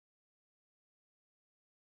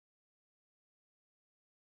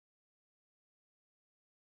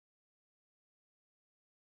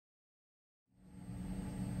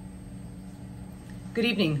Good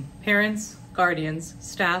evening, parents, guardians,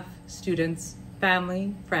 staff, students,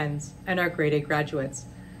 family, friends, and our grade 8 graduates.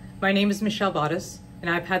 My name is Michelle Bottas, and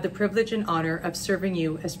I've had the privilege and honor of serving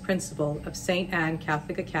you as principal of St. Anne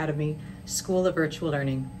Catholic Academy School of Virtual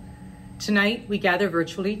Learning. Tonight, we gather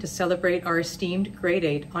virtually to celebrate our esteemed grade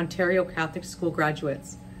 8 Ontario Catholic School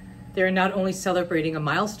graduates. They are not only celebrating a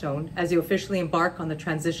milestone as they officially embark on the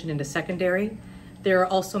transition into secondary, they are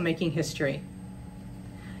also making history.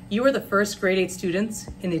 You are the first grade 8 students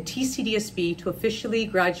in the TCDSB to officially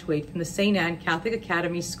graduate from the St. Anne Catholic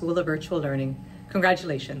Academy School of Virtual Learning.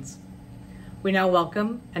 Congratulations. We now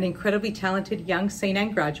welcome an incredibly talented young St.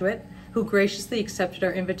 Anne graduate who graciously accepted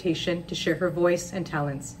our invitation to share her voice and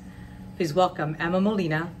talents. Please welcome Emma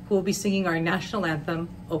Molina, who will be singing our national anthem,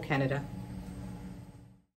 O Canada.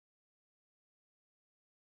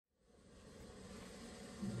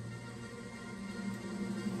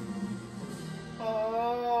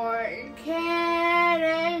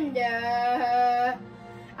 Canada,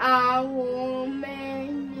 I will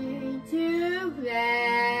make to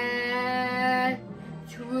glad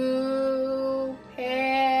true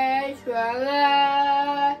Petrola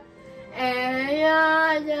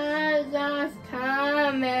and others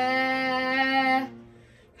coming.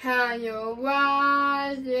 Can you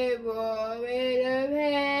rise the world of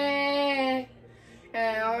pay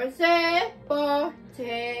and say for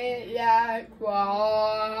la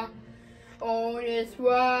croix? All this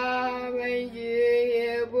while when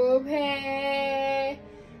you will pay,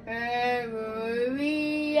 and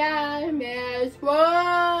we are as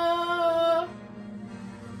one.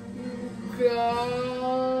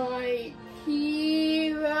 Joy,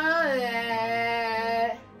 hero,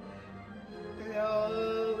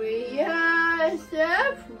 glorious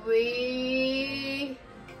and free.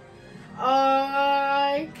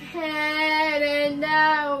 On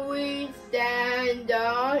Canada we stand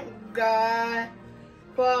on God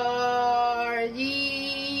for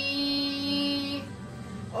thee.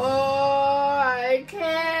 Oh,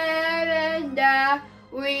 Canada,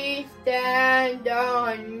 we stand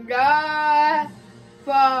on God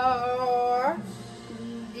for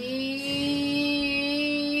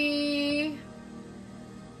thee.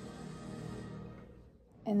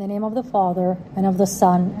 In the name of the Father, and of the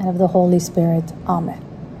Son, and of the Holy Spirit. Amen.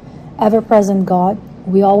 Ever-present God,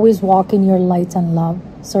 we always walk in your light and love,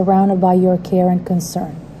 surrounded by your care and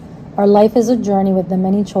concern. Our life is a journey with the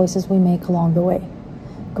many choices we make along the way.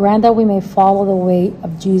 Grant that we may follow the way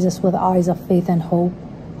of Jesus with eyes of faith and hope,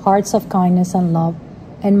 hearts of kindness and love,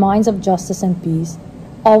 and minds of justice and peace,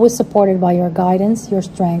 always supported by your guidance, your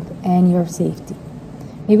strength, and your safety.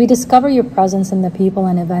 May we discover your presence in the people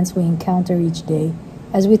and events we encounter each day,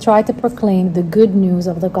 as we try to proclaim the good news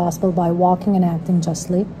of the gospel by walking and acting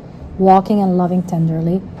justly, walking and loving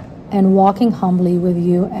tenderly, and walking humbly with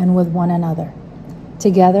you and with one another.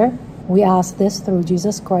 Together, we ask this through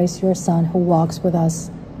Jesus Christ, your Son, who walks with us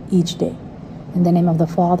each day. In the name of the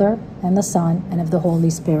Father, and the Son, and of the Holy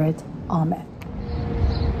Spirit. Amen.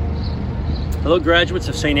 Hello, graduates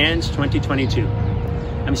of St. Anne's 2022.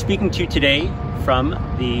 I'm speaking to you today from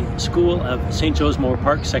the School of St. Joe's Moore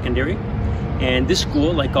Park Secondary. And this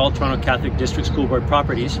school, like all Toronto Catholic District School Board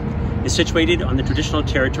properties, is situated on the traditional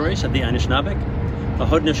territories of the Anishinaabeg, the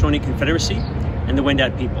Haudenosaunee Confederacy, and the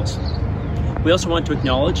Wendat peoples. We also want to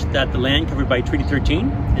acknowledge that the land covered by Treaty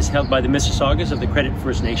 13 is held by the Mississaugas of the Credit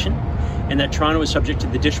First Nation, and that Toronto is subject to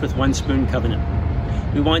the Dish with One Spoon Covenant.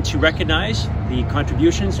 We want to recognize the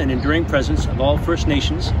contributions and enduring presence of all First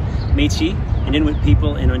Nations, Métis, and Inuit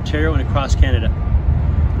people in Ontario and across Canada.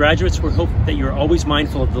 Graduates, we hope that you are always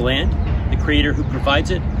mindful of the land, the Creator who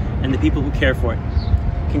provides it, and the people who care for it.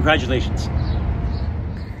 Congratulations.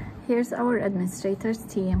 Here's our administrators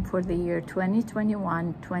team for the year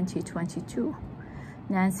 2021-2022.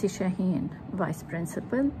 Nancy Shaheen, Vice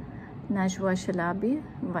Principal. Najwa Shalabi,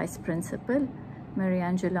 Vice Principal.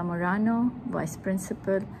 Mariangela Morano, Vice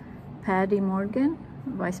Principal. Paddy Morgan,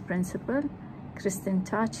 Vice Principal. Kristen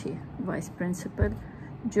Tachi, Vice Principal.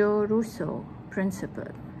 Joe Russo,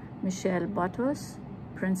 Principal. Michelle Batos,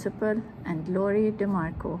 Principal, and Lori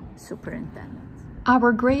DeMarco, Superintendent.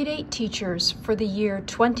 Our grade 8 teachers for the year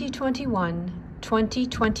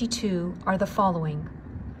 2021-2022 are the following: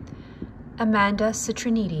 Amanda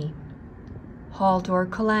Citroniti, Haldor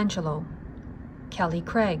Colangelo, Kelly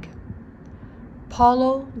Craig,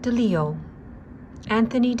 Paulo DeLeo,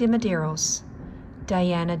 Anthony De Medeiros,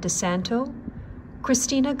 Diana DeSanto,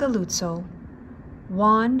 Christina Galuzzo,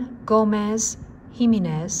 Juan Gomez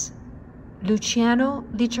Jimenez, Luciano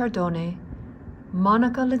Licciardone,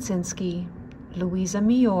 Monica Lidzinski, Louisa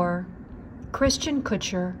Mior, Christian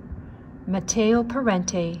Kutcher, Matteo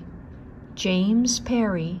Parente, James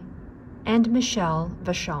Perry, and Michelle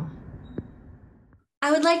Vachon.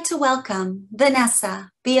 I would like to welcome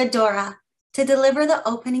Vanessa Biadora to deliver the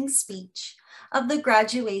opening speech of the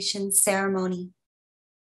graduation ceremony.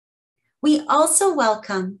 We also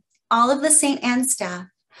welcome all of the St. Anne staff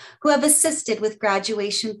who have assisted with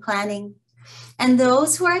graduation planning and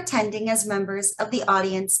those who are attending as members of the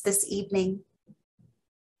audience this evening.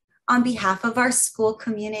 On behalf of our school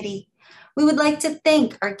community, we would like to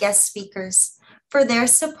thank our guest speakers for their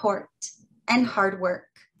support and hard work.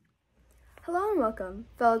 Hello and welcome,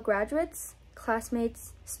 fellow graduates,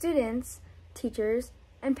 classmates, students, teachers,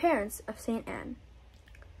 and parents of St. Anne.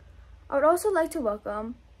 I would also like to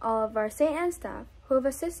welcome all of our St. Anne staff who have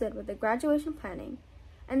assisted with the graduation planning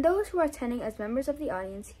and those who are attending as members of the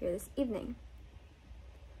audience here this evening.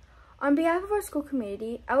 On behalf of our school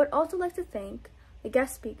community, I would also like to thank the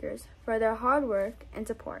guest speakers for their hard work and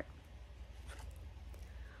support.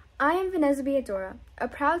 I am Vanessa Biadora, a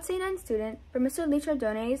proud St. Anne student from Mr. Lee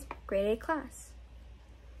Chardonnay's grade 8 class.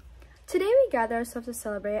 Today we gather ourselves to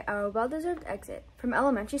celebrate our well-deserved exit from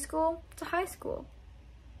elementary school to high school.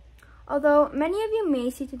 Although many of you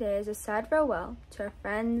may see today as a sad farewell to our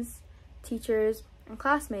friends, teachers, and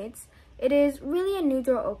classmates, it is really a new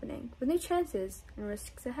door opening with new chances and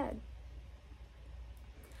risks ahead.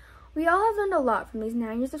 We all have learned a lot from these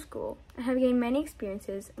 9 years of school and have gained many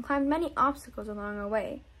experiences and climbed many obstacles along our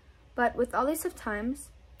way. But with all these tough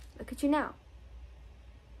times, look at you now.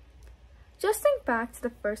 Just think back to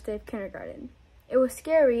the first day of kindergarten. It was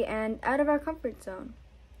scary and out of our comfort zone.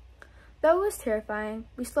 Though it was terrifying,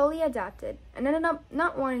 we slowly adapted and ended up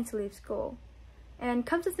not wanting to leave school. And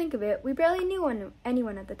come to think of it, we barely knew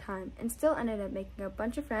anyone at the time and still ended up making a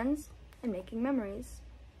bunch of friends and making memories.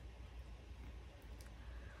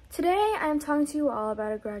 Today, I am talking to you all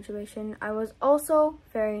about a graduation I was also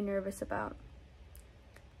very nervous about.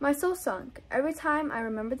 My soul sunk every time I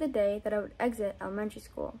remembered the day that I would exit elementary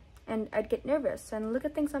school, and I'd get nervous and look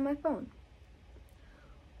at things on my phone.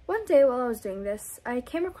 One day while I was doing this, I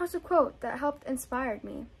came across a quote that helped inspire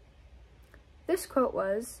me. This quote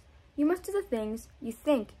was, "You must do the things you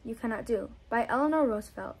think you cannot do," by Eleanor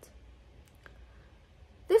Roosevelt.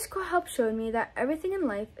 This quote helped show me that everything in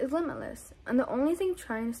life is limitless, and the only thing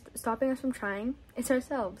stopping us from trying is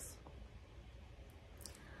ourselves.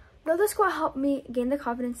 Though this quote helped me gain the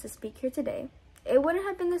confidence to speak here today, it wouldn't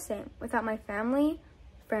have been the same without my family,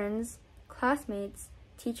 friends, classmates,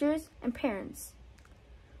 teachers, and parents.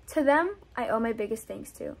 To them, I owe my biggest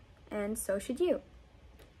thanks to, and so should you.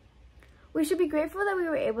 We should be grateful that we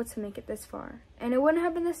were able to make it this far, and it wouldn't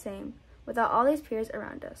have been the same without all these peers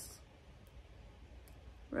around us.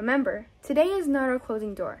 Remember, today is not our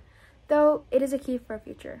closing door, though it is a key for our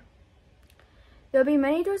future. There will be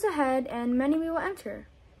many doors ahead and many we will enter,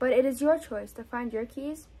 but it is your choice to find your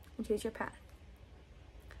keys and choose your path.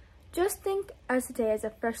 Just think as today as a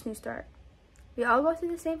fresh new start. We all go through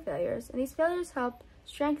the same failures, and these failures help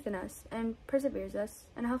strengthen us and perseveres us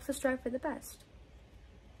and helps us strive for the best.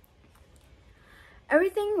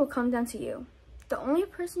 Everything will come down to you. The only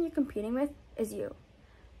person you're competing with is you.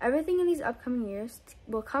 Everything in these upcoming years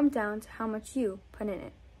will come down to how much you put in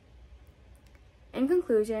it. In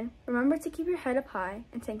conclusion, remember to keep your head up high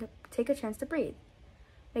and take a chance to breathe.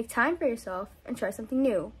 Make time for yourself and try something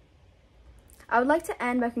new. I would like to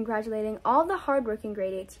end by congratulating all the hardworking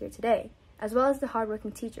grade 8s here today, as well as the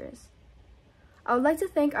hardworking teachers. I would like to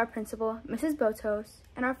thank our principal, Mrs. Botos,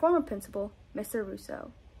 and our former principal, Mr.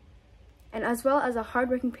 Russo, and as well as our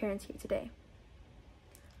hardworking parents here today.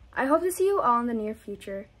 I hope to see you all in the near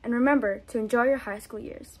future, and remember to enjoy your high school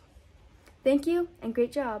years. Thank you, and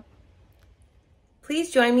great job.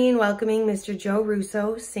 Please join me in welcoming Mr. Joe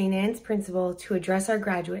Russo, St. Anne's principal, to address our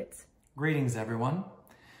graduates. Greetings, everyone.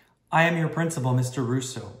 I am your principal, Mr.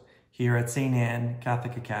 Russo, here at St. Anne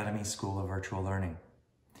Catholic Academy School of Virtual Learning.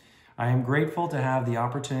 I am grateful to have the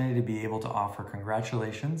opportunity to be able to offer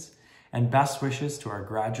congratulations and best wishes to our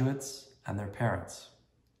graduates and their parents.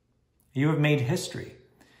 You have made history,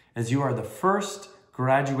 as you are the first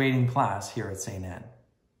graduating class here at St. Anne.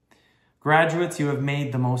 Graduates, you have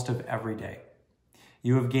made the most of every day.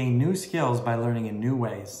 You have gained new skills by learning in new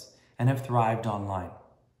ways and have thrived online.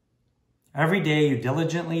 Every day you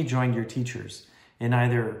diligently joined your teachers in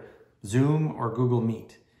either Zoom or Google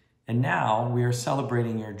Meet, and now we are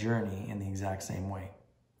celebrating your journey in the exact same way.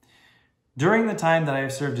 During the time that I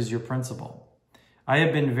have served as your principal, I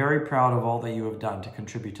have been very proud of all that you have done to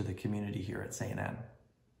contribute to the community here at St. Anne.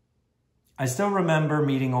 I still remember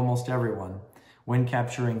meeting almost everyone when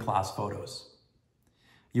capturing class photos.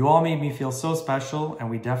 You all made me feel so special, and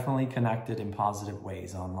we definitely connected in positive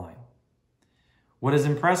ways online. What has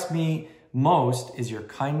impressed me most is your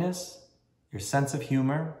kindness, your sense of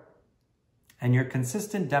humor, and your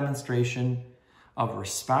consistent demonstration of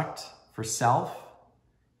respect for self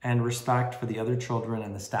and respect for the other children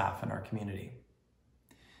and the staff in our community.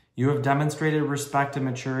 You have demonstrated respect and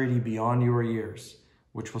maturity beyond your years,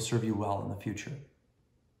 which will serve you well in the future.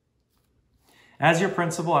 As your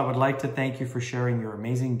principal, I would like to thank you for sharing your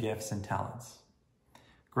amazing gifts and talents.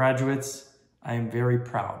 Graduates, I am very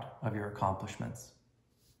proud of your accomplishments.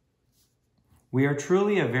 We are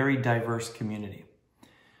truly a very diverse community,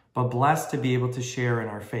 but blessed to be able to share in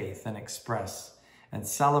our faith and express and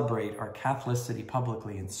celebrate our Catholicity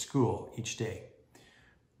publicly in school each day.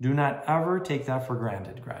 Do not ever take that for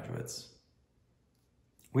granted, graduates.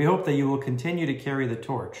 We hope that you will continue to carry the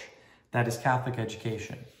torch that is Catholic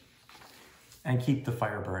education and keep the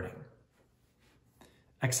fire burning.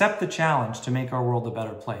 Accept the challenge to make our world a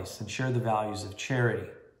better place and share the values of charity,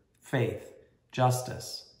 faith,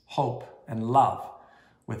 justice, hope, and love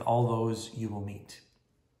with all those you will meet.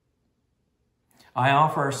 I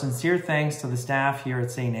offer our sincere thanks to the staff here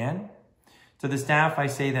at St. Anne. To the staff, I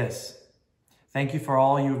say this: thank you for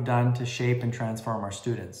all you have done to shape and transform our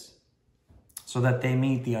students so that they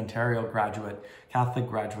meet the Ontario Catholic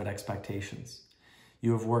graduate expectations.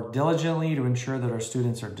 You have worked diligently to ensure that our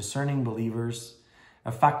students are discerning believers,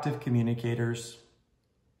 effective communicators,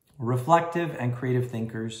 reflective and creative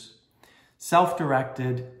thinkers,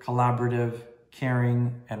 self-directed, collaborative,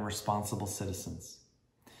 caring, and responsible citizens.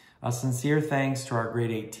 A sincere thanks to our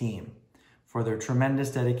grade 8 team for their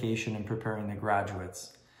tremendous dedication in preparing the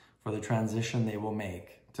graduates for the transition they will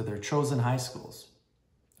make to their chosen high schools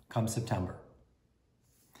come September.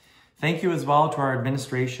 Thank you as well to our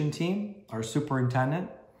administration team, our superintendent,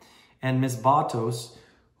 and Ms. Batos,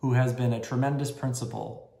 who has been a tremendous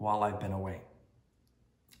principal while I've been away.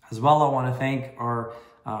 As well, I want to thank our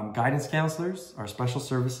guidance counselors, our special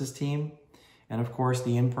services team, and of course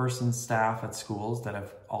the in-person staff at schools that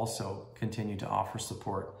have also continued to offer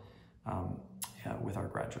support with our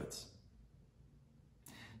graduates.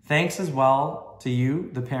 Thanks as well to you,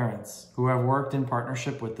 the parents, who have worked in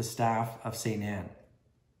partnership with the staff of St. Anne,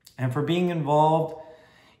 and for being involved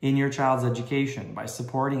in your child's education by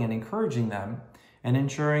supporting and encouraging them and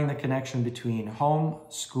ensuring the connection between home,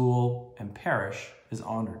 school, and parish is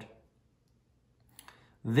honored.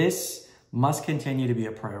 This must continue to be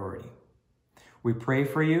a priority. We pray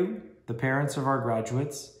for you, the parents of our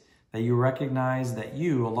graduates, that you recognize that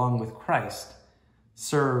you, along with Christ,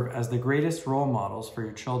 serve as the greatest role models for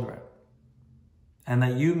your children, and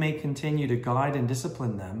that you may continue to guide and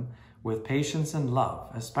discipline them with patience and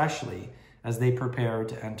love, especially as they prepare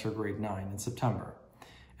to enter grade 9 in September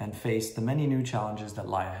and face the many new challenges that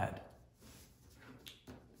lie ahead.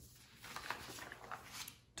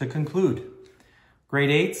 To conclude, grade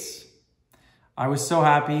 8s, I was so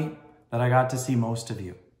happy that I got to see most of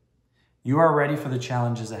you. You are ready for the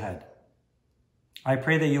challenges ahead. I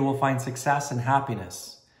pray that you will find success and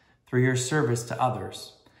happiness through your service to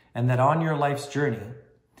others, and that on your life's journey,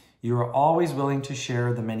 you are always willing to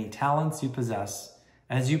share the many talents you possess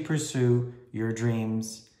as you pursue your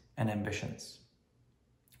dreams and ambitions.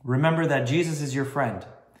 Remember that Jesus is your friend,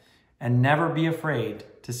 and never be afraid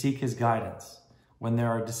to seek his guidance when there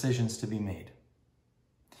are decisions to be made.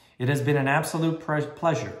 It has been an absolute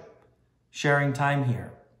pleasure sharing time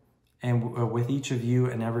here and with each of you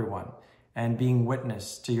and everyone, and being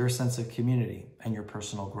witness to your sense of community and your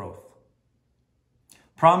personal growth.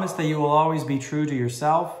 Promise that you will always be true to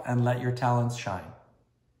yourself and let your talents shine.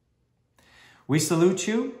 We salute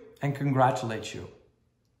you and congratulate you.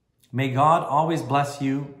 May God always bless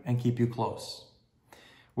you and keep you close.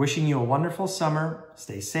 Wishing you a wonderful summer,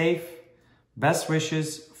 stay safe, best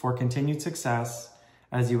wishes for continued success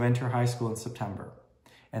as you enter high school in September.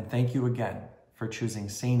 And thank you again for choosing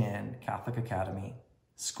St. Anne Catholic Academy,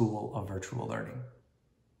 School of Virtual Learning.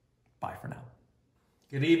 Bye for now.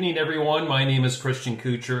 Good evening, everyone. My name is Christian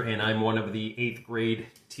Kucher, and I'm one of the 8th grade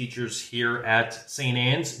teachers here at St.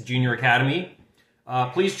 Anne's Junior Academy.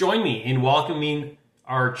 Please join me in welcoming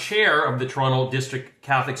our chair of the Toronto District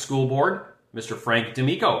Catholic School Board, Mr. Frank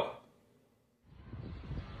D'Amico.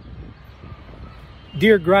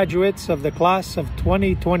 Dear graduates of the class of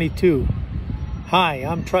 2022, hi,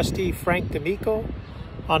 I'm Trustee Frank D'Amico.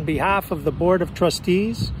 On behalf of the Board of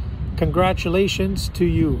Trustees, congratulations to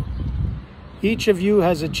you. Each of you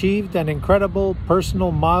has achieved an incredible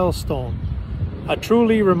personal milestone, a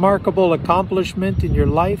truly remarkable accomplishment in your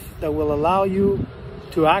life that will allow you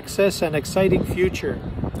to access an exciting future.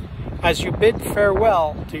 As you bid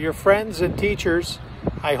farewell to your friends and teachers,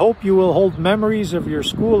 I hope you will hold memories of your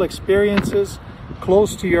school experiences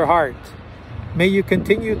close to your heart. May you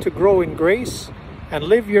continue to grow in grace and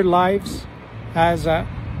live your lives as a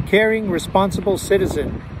caring, responsible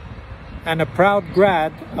citizen. and a proud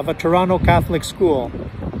grad of a Toronto Catholic school.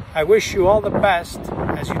 I wish you all the best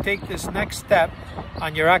as you take this next step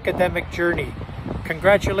on your academic journey.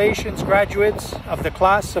 Congratulations, graduates of the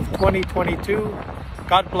class of 2022.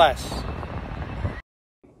 God bless.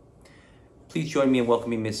 Please join me in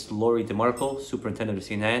welcoming Ms. Lori DeMarco, Superintendent of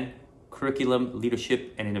St. Anne, Curriculum,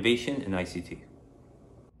 Leadership, and Innovation in ICT.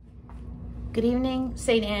 Good evening,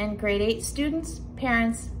 St. Anne Grade 8 students,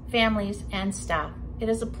 parents, families, and staff. It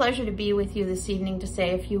is a pleasure to be with you this evening to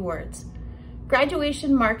say a few words.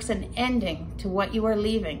 Graduation marks an ending to what you are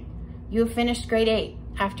leaving. You have finished grade 8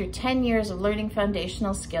 after 10 years of learning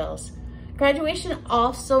foundational skills. Graduation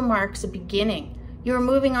also marks a beginning. You are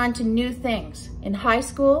moving on to new things. In high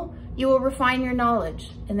school, you will refine your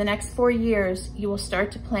knowledge. In the next 4 years, you will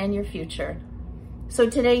start to plan your future. So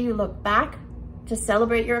today you look back to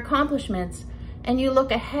celebrate your accomplishments, and you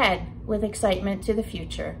look ahead with excitement to the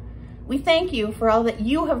future. We thank you for all that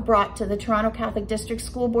you have brought to the Toronto Catholic District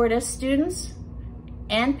School Board as students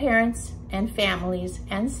and parents and families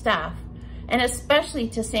and staff, and especially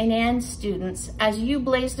to St. Anne's students as you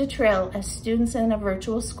blazed a trail as students in a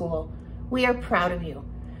virtual school. We are proud of you.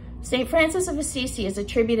 St. Francis of Assisi is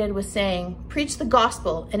attributed with saying, "Preach the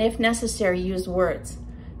gospel, and if necessary, use words."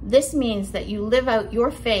 This means that you live out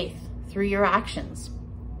your faith through your actions.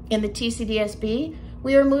 In the TCDSB,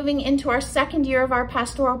 we are moving into our second year of our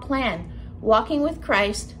pastoral plan, walking with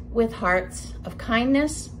Christ with hearts of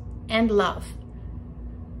kindness and love.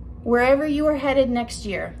 Wherever you are headed next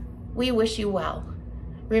year, we wish you well.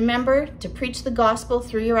 Remember to preach the gospel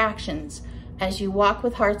through your actions as you walk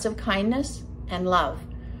with hearts of kindness and love.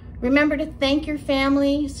 Remember to thank your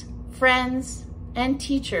families, friends, and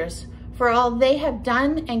teachers for all they have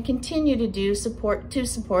done and continue to do to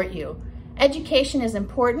support you. Education is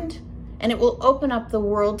important, and it will open up the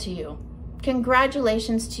world to you.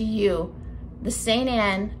 Congratulations to you, the St.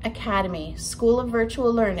 Anne Academy School of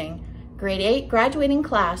Virtual Learning, Grade 8 graduating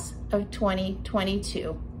class of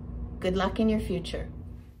 2022. Good luck in your future.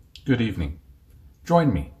 Good evening.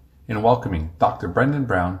 Join me in welcoming Dr. Brendan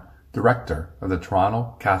Brown, Director of the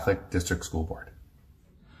Toronto Catholic District School Board.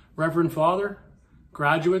 Reverend Father,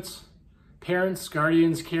 graduates, parents,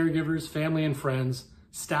 guardians, caregivers, family and friends,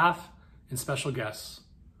 staff, and special guests,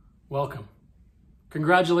 welcome.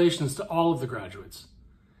 Congratulations to all of the graduates.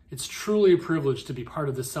 It's truly a privilege to be part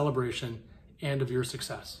of this celebration and of your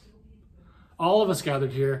success. All of us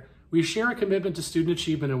gathered here, we share a commitment to student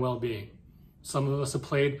achievement and well-being. Some of us have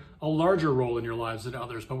played a larger role in your lives than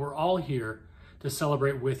others, but we're all here to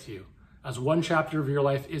celebrate with you, as one chapter of your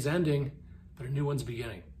life is ending, but a new one's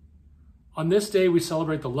beginning. On this day, we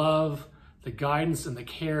celebrate the love, the guidance, and the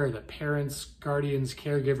care that parents, guardians,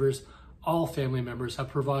 caregivers, all family members have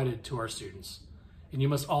provided to our students. And you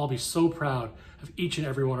must all be so proud of each and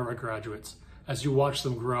every one of our graduates as you watch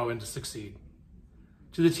them grow and to succeed.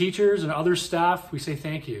 To the teachers and other staff, we say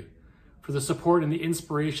thank you for the support and the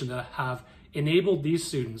inspiration that have enabled these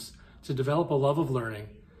students to develop a love of learning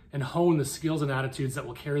and hone the skills and attitudes that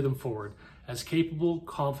will carry them forward as capable,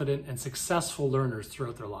 confident, and successful learners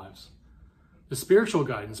throughout their lives. The spiritual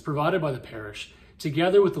guidance provided by the parish,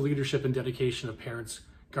 together with the leadership and dedication of parents,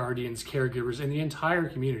 guardians, caregivers, and the entire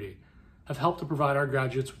community, have helped to provide our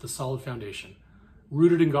graduates with a solid foundation,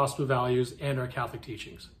 rooted in gospel values and our Catholic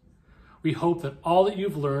teachings. We hope that all that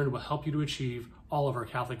you've learned will help you to achieve all of our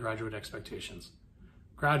Catholic graduate expectations.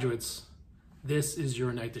 Graduates, this is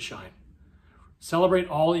your night to shine. Celebrate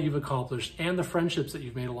all that you've accomplished and the friendships that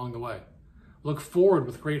you've made along the way. Look forward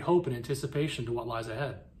with great hope and anticipation to what lies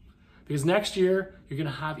ahead. Because next year, you're going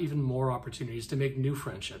to have even more opportunities to make new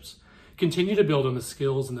friendships. Continue to build on the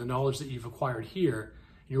skills and the knowledge that you've acquired here,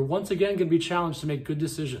 and you're once again going to be challenged to make good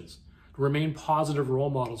decisions, to remain positive role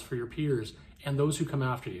models for your peers and those who come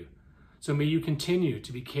after you. So may you continue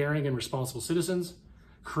to be caring and responsible citizens,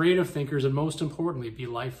 creative thinkers, and most importantly, be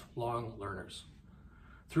lifelong learners.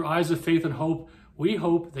 Through eyes of faith and hope, we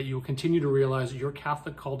hope that you will continue to realize your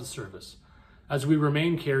Catholic call to service as we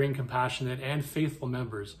remain caring, compassionate, and faithful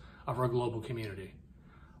members of our global community.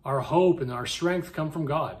 Our hope and our strength come from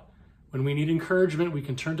God. When we need encouragement, we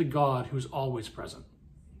can turn to God, who's always present.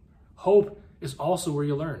 Hope is also where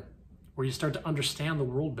you learn, where you start to understand the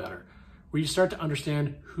world better, where you start to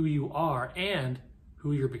understand who you are and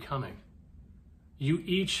who you're becoming. You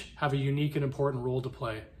each have a unique and important role to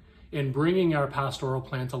play in bringing our pastoral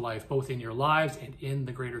plan to life, both in your lives and in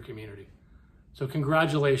the greater community. So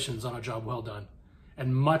congratulations on a job well done,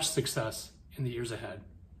 and much success in the years ahead.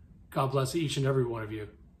 God bless each and every one of you.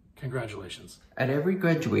 Congratulations. At every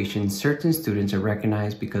graduation, certain students are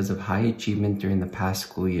recognized because of high achievement during the past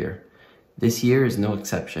school year. This year is no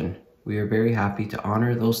exception. We are very happy to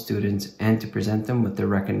honor those students and to present them with the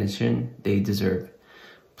recognition they deserve.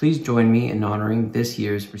 Please join me in honoring this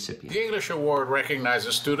year's recipient. The English Award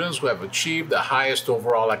recognizes students who have achieved the highest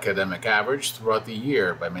overall academic average throughout the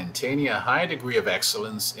year by maintaining a high degree of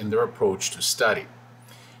excellence in their approach to study.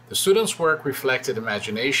 The students' work reflected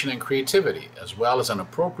imagination and creativity, as well as an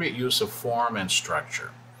appropriate use of form and structure.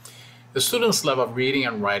 The students' love of reading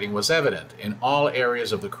and writing was evident in all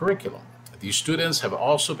areas of the curriculum. These students have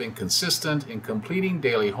also been consistent in completing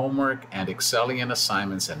daily homework and excelling in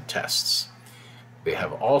assignments and tests. They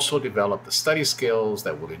have also developed the study skills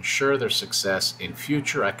that will ensure their success in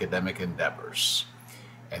future academic endeavors.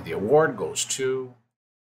 And the award goes to...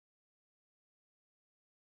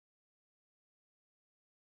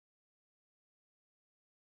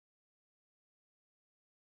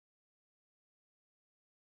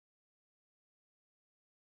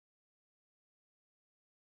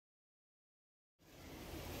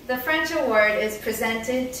 The French Award is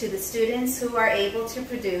presented to the students who are able to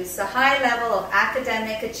produce a high level of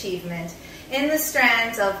academic achievement in the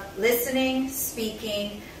strands of listening,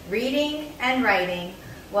 speaking, reading, and writing,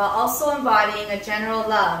 while also embodying a general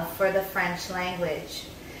love for the French language.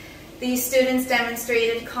 These students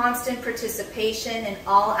demonstrated constant participation in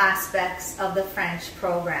all aspects of the French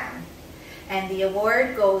program. And the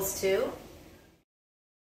award goes to...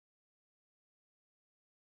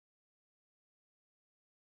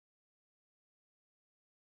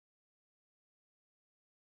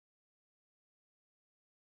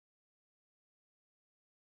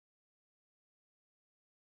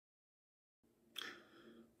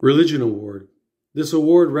 Religion Award. This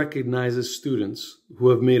award recognizes students who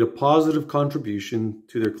have made a positive contribution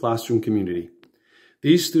to their classroom community.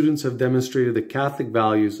 These students have demonstrated the Catholic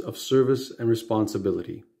values of service and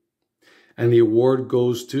responsibility. And the award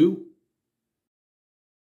goes to...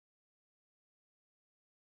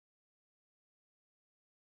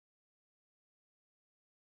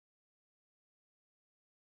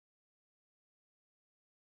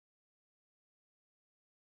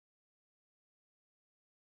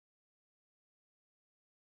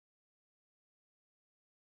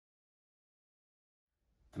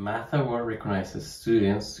 The Math Award recognizes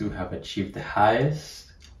students who have achieved the highest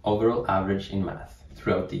overall average in math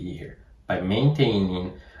throughout the year by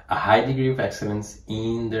maintaining a high degree of excellence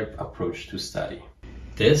in their approach to study.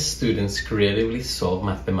 These students creatively solve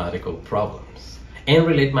mathematical problems and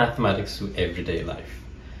relate mathematics to everyday life.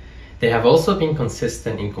 They have also been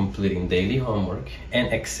consistent in completing daily homework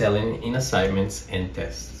and excelling in assignments and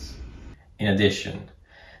tests. In addition,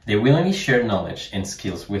 they willingly share knowledge and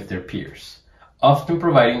skills with their peers, often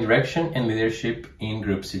providing direction and leadership in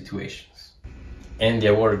group situations. And the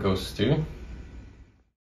award goes to...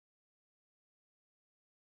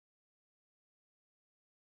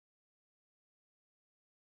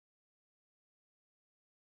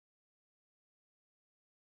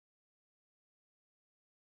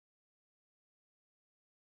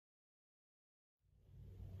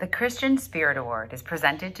 The Christian Spirit Award is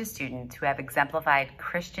presented to students who have exemplified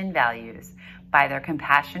Christian values by their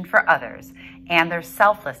compassion for others and their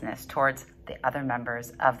selflessness towards the other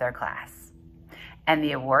members of their class. And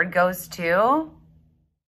the award goes to...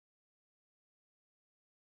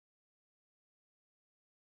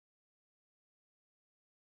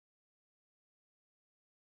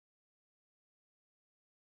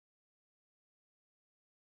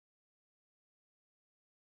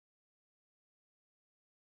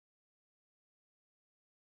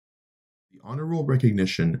 The honor roll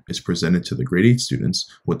recognition is presented to the grade 8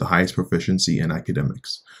 students with the highest proficiency in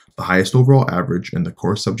academics, the highest overall average in the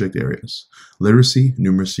core subject areas: literacy,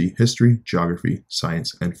 numeracy, history, geography,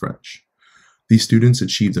 science, and French. These students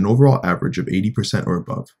achieved an overall average of 80% or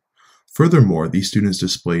above. Furthermore, these students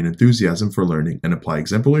display an enthusiasm for learning and apply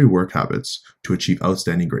exemplary work habits to achieve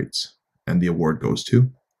outstanding grades. And the award goes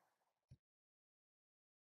to...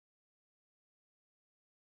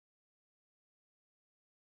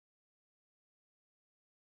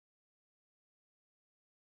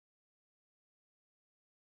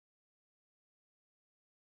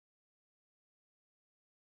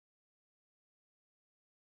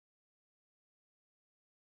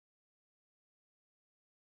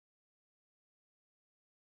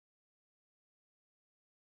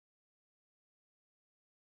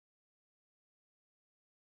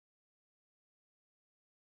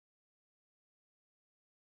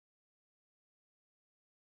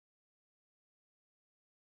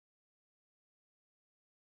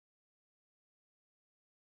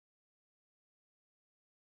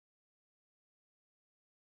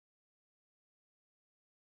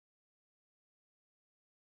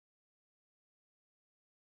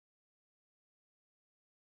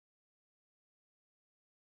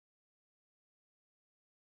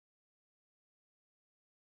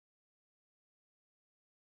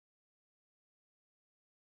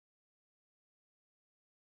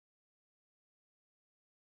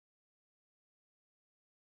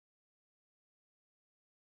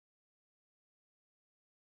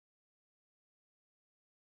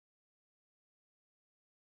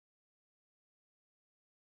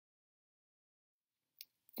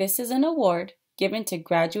 This is an award given to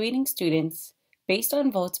graduating students based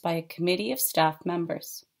on votes by a committee of staff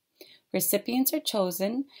members. Recipients are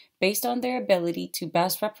chosen based on their ability to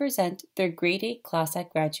best represent their grade 8 class at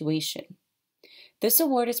graduation. This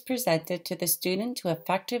award is presented to the student who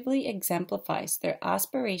effectively exemplifies their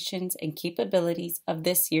aspirations and capabilities of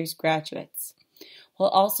this year's graduates, while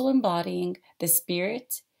also embodying the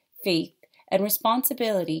spirit, faith, and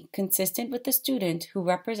responsibility consistent with the student who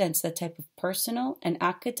represents the type of personal and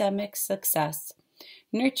academic success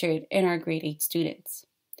nurtured in our grade 8 students.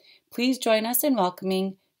 Please join us in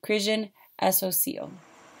welcoming Christian Asocio.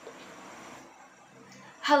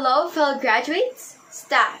 Hello, fellow graduates,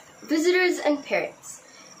 staff, visitors, and parents.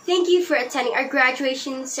 Thank you for attending our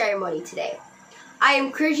graduation ceremony today. I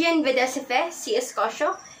am Christian Vedesefe C.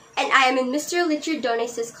 Escosio, and I am in Mr. Richard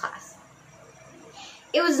Dones' class.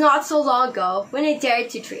 It was not so long ago when I dared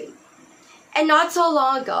to dream, and not so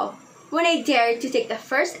long ago when I dared to take the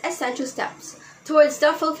first essential steps towards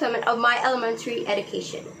the fulfillment of my elementary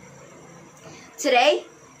education. Today,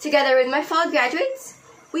 together with my fellow graduates,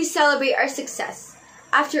 we celebrate our success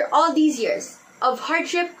after all these years of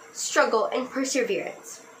hardship, struggle, and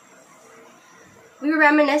perseverance. We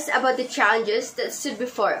reminisce about the challenges that stood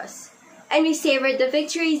before us, and we savor the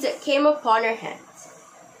victories that came upon our hands.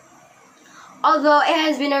 Although it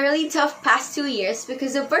has been a really tough past 2 years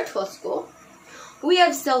because of virtual school, we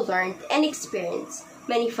have still learned and experienced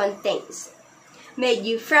many fun things, made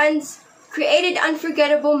new friends, created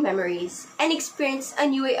unforgettable memories, and experienced a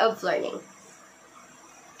new way of learning.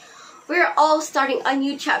 We are all starting a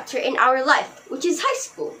new chapter in our life, which is high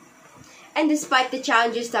school. And despite the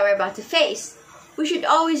challenges that we're about to face, we should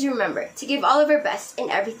always remember to give all of our best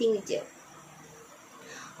in everything we do.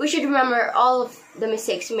 We should remember all of the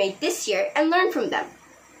mistakes we made this year and learn from them.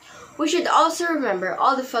 We should also remember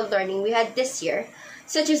all the fun learning we had this year,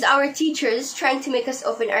 such as our teachers trying to make us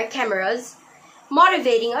open our cameras,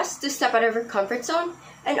 motivating us to step out of our comfort zone,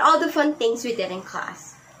 and all the fun things we did in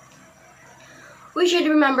class. We should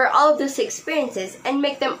remember all of those experiences and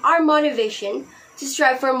make them our motivation to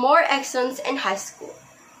strive for more excellence in high school.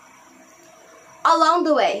 Along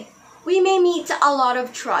the way, we may meet a lot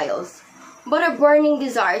of trials, but a burning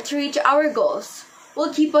desire to reach our goals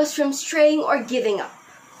will keep us from straying or giving up.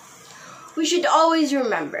 We should always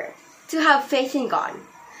remember to have faith in God,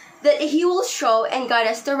 that He will show and guide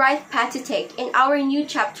us the right path to take in our new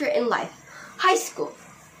chapter in life, high school.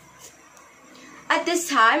 At this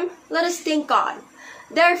time, let us thank God,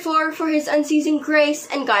 therefore, for His unceasing grace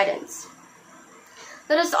and guidance.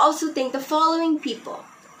 Let us also thank the following people.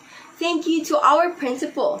 Thank you to our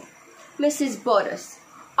principal, Mrs. Bodos,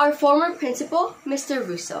 our former principal, Mr.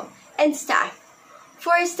 Russo, and staff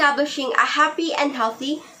for establishing a happy and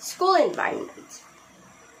healthy school environment.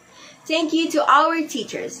 Thank you to our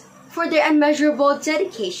teachers for their immeasurable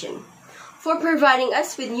dedication, for providing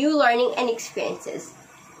us with new learning and experiences.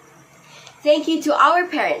 Thank you to our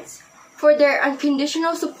parents for their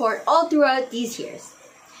unconditional support all throughout these years,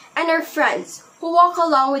 and our friends who walk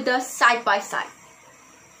along with us side by side.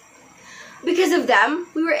 Because of them,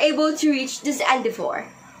 we were able to reach this endeavor.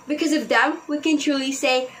 Because of them, we can truly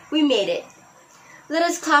say we made it. Let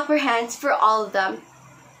us clap our hands for all of them.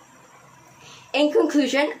 In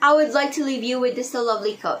conclusion, I would like to leave you with this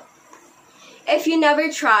lovely quote. If you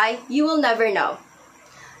never try, you will never know.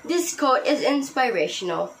 This quote is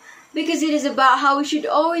inspirational because it is about how we should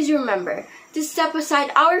always remember to step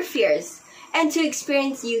aside our fears and to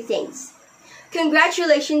experience new things.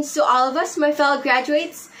 Congratulations to all of us, my fellow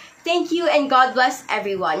graduates. Thank you and God bless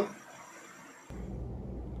everyone.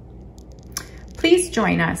 Please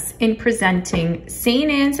join us in presenting St.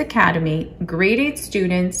 Anne's Academy grade 8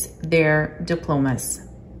 students their diplomas.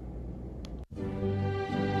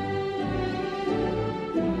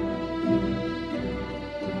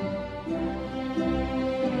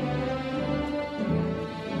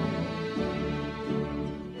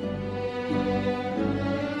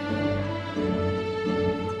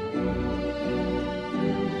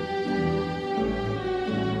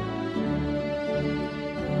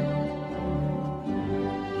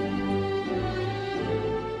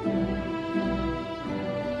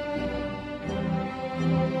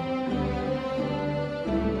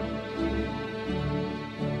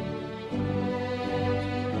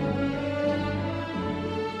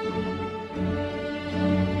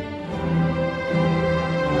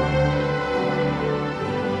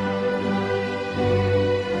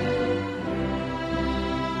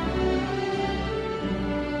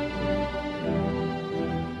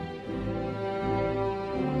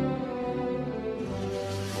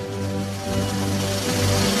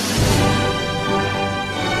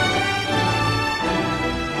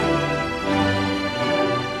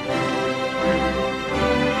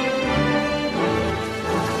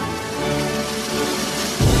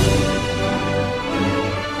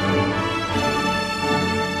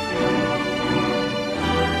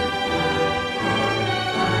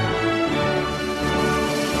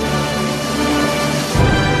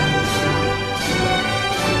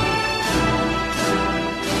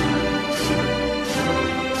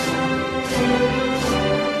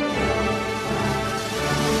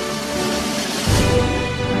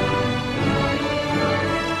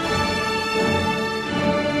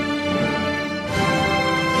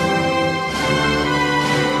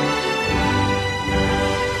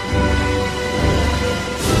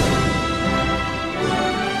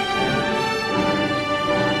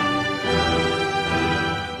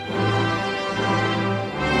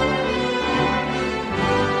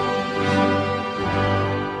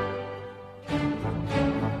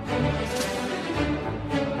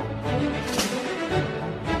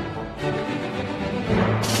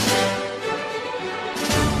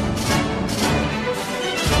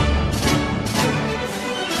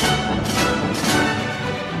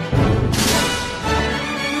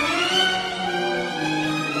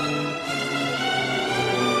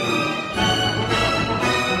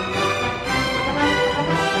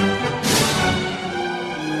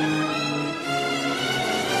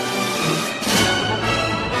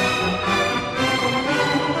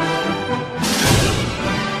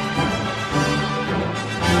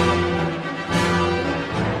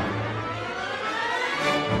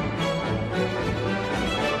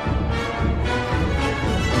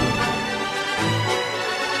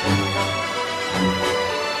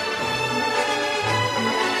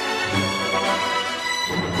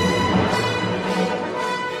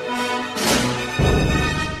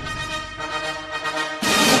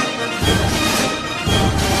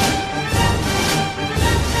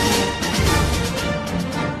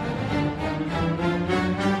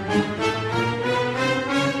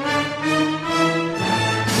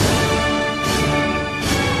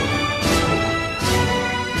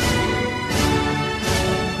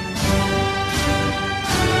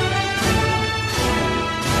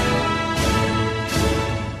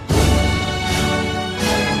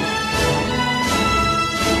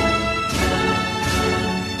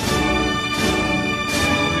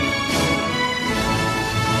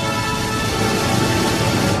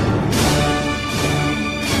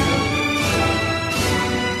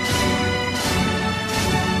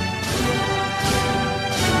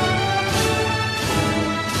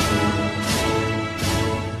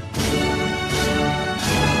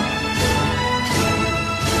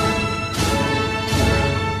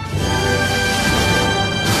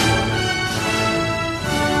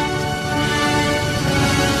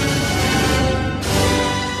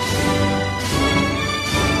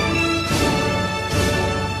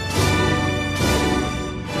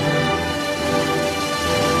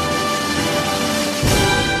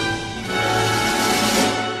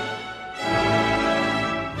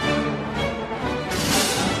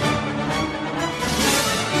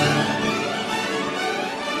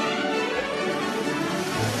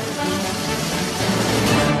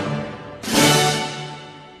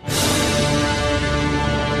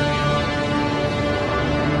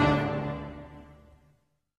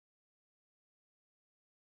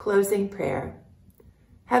 Closing prayer.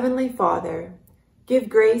 Heavenly Father, give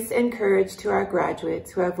grace and courage to our graduates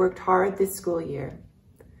who have worked hard this school year.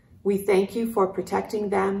 We thank you for protecting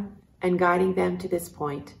them and guiding them to this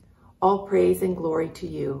point. All praise and glory to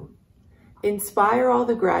you. Inspire all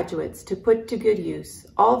the graduates to put to good use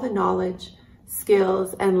all the knowledge,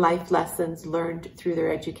 skills, and life lessons learned through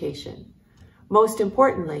their education. Most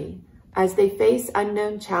importantly, as they face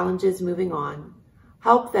unknown challenges moving on,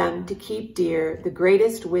 help them to keep dear the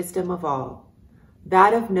greatest wisdom of all,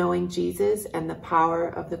 that of knowing Jesus and the power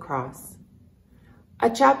of the cross. A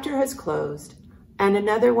chapter has closed, and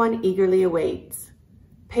another one eagerly awaits.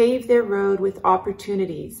 Pave their road with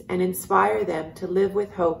opportunities and inspire them to live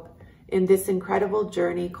with hope in this incredible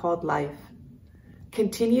journey called life.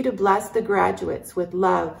 Continue to bless the graduates with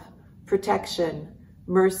love, protection,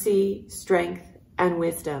 mercy, strength, and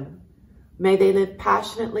wisdom. May they live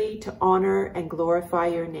passionately to honor and glorify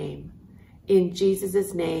your name. In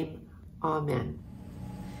Jesus' name, amen.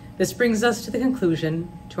 This brings us to the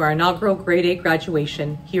conclusion to our inaugural Grade 8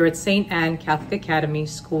 graduation here at St. Anne Catholic Academy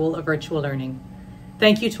School of Virtual Learning.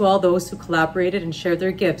 Thank you to all those who collaborated and shared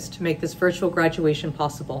their gifts to make this virtual graduation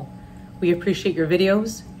possible. We appreciate your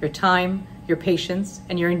videos, your time, your patience,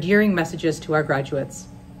 and your endearing messages to our graduates.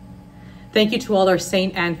 Thank you to all our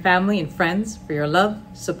St. Anne family and friends for your love,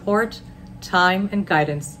 support, time, and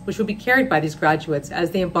guidance, which will be carried by these graduates as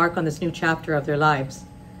they embark on this new chapter of their lives.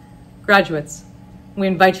 Graduates, we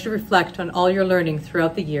invite you to reflect on all your learning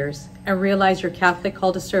throughout the years and realize your Catholic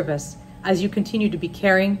call to service as you continue to be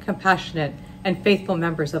caring, compassionate, and faithful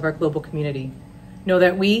members of our global community. Know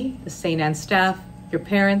that we, the St. Anne staff, your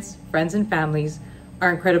parents, friends, and families, are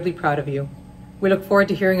incredibly proud of you. We look forward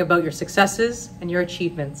to hearing about your successes and your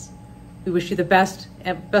achievements. We wish you the best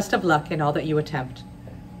of luck in all that you attempt.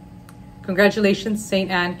 Congratulations,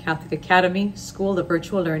 St. Anne Catholic Academy School of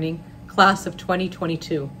Virtual Learning, Class of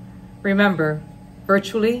 2022. Remember,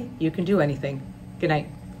 virtually, you can do anything. Good night.